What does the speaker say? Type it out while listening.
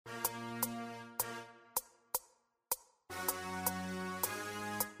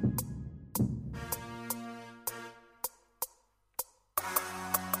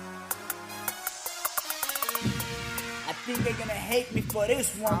think they're gonna hate me for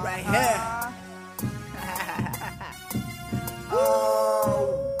this one right here.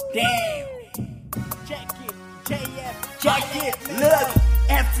 Oh, damn. Check it, JF, check it, look.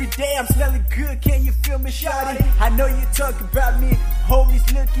 Every day I'm smelling good, can you feel me, shawty? I know you talk about me,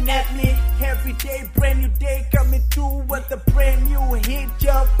 homies looking at me. Every day, brand new day coming through with a brand new hit.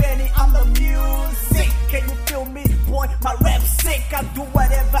 Your Benny, I'm the music. Can you feel me, boy? My rap's sick, I do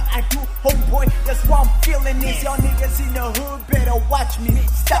whatever I do, homeboy. That's why I'm feeling this. Y'all niggas in the hood better watch me,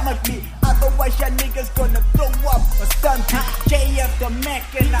 stomach me. Otherwise, y'all niggas gonna throw up or stunt me. JF the Mac,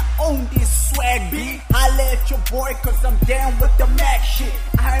 and I own this swag beat. Holla at your boy, cause I'm down with the Mac shit.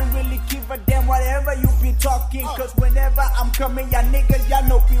 I ain't really give a damn whatever you be talking, cause whenever I'm coming, y'all niggas, y'all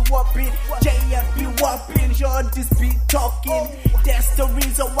know be whopping. JF be whopping, y'all just be talking. That's the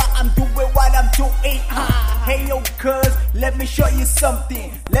reason why I'm doing what I'm doing. Hey yo, cuz, let me show you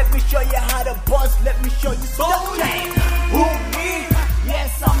something. Let me show you how to boss, let me show you something. Who me?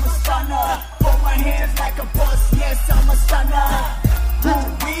 Yes, I'm a stunner. Put my hands like a boss, yes, I'm a stunner. Who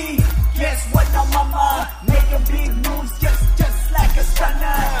we? Guess what now, mama? Making big moves just like a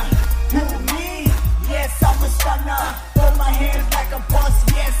stunner. Who me? Yes, I'm a stunner. Put my hands like a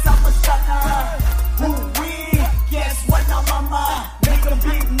boss, yes, I'm a stunner. Who we? Guess what now, mama? Making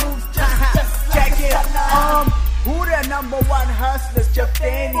big moves just like a stunner. Who the number one hustlers,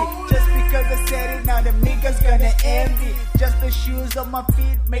 Jafani? Just because I said it, now the niggas gonna envy. Just the shoes on my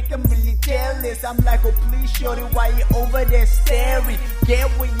feet make them really jealous. I'm like, oh please shorty, why you over there staring? Get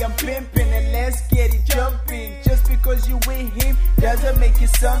where I'm pimping and let's get it jumping. Just because you with him doesn't make you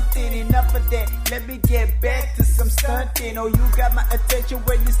something. Enough of that, let me get back to some stunting. Oh, you got my attention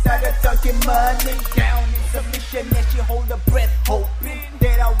when you started talking money. Down in submission, and she hold her breath, hoping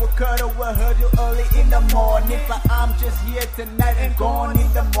that I will cuddle with her till early in the morning. But I'm just here tonight and gone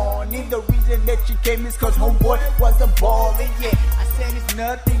in the morning. The reason that she came is cause homeboy was a ballin', yeah. I said it's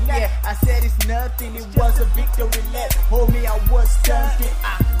nothing, yeah. I said it's nothing. It was a victory lap, homie, I was stunting.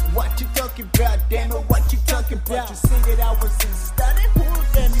 What you talking about, damn it, what you talking about? You say that I was in stunning, who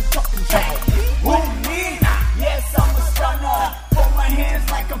then you talking about? Who me? Yes, I'm a stunner. Put my hands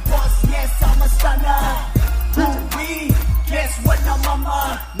like a boss, yes, I'm a stunner.